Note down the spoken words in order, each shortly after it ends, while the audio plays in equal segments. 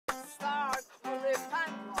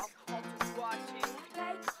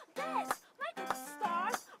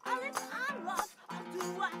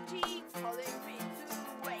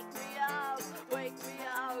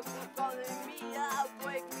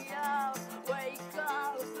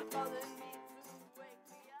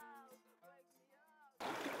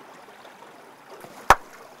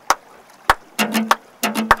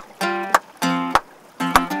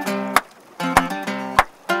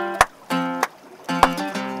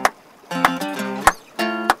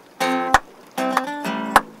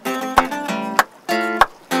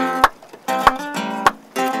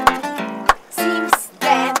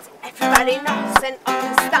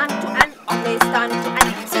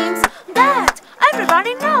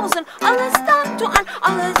knows and all is done to and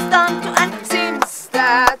all is done to and seems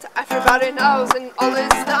that everybody knows and all is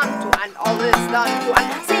done to and all is done to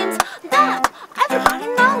and seems that everybody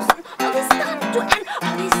knows and all is done to and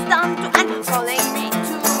all is done to and calling me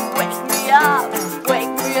to wake me up,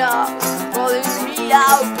 calling me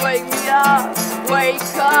out, wake me up, wake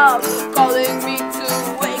up, calling me to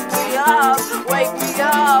wake me up,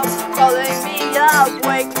 calling me up,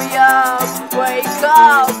 wake me up, wake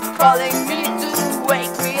up, calling me to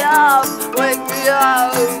wake me up,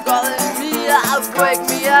 calling me up, wake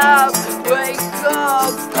me up, wake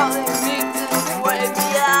up, calling me to wake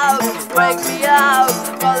me up,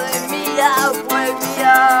 calling me up, wake me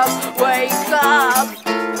up, wake up.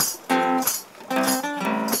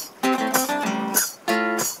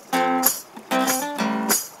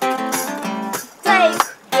 Take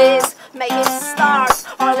this, make it start,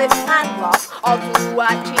 or live and lost, or do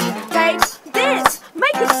what you take this,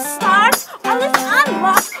 make it start, or live and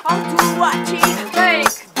lost, or do what you take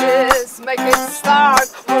this, make it start,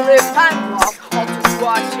 or live and lost, or do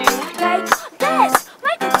what you take this,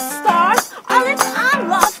 make it start, or live and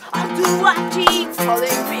lost, or do what you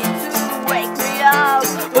calling me to wake me up,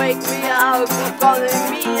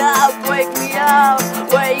 calling me up, wake me up,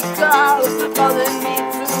 wake up, calling me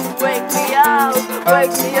to wake me up,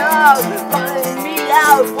 calling me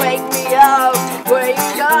out, wake me up, wake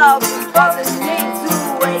up, calling me to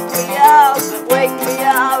wake me up,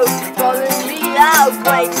 calling me out,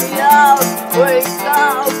 wake me up, wake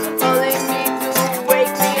up, calling me to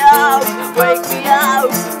wake me up,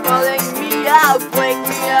 calling me out, wake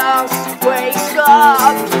me up, wake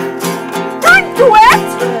up.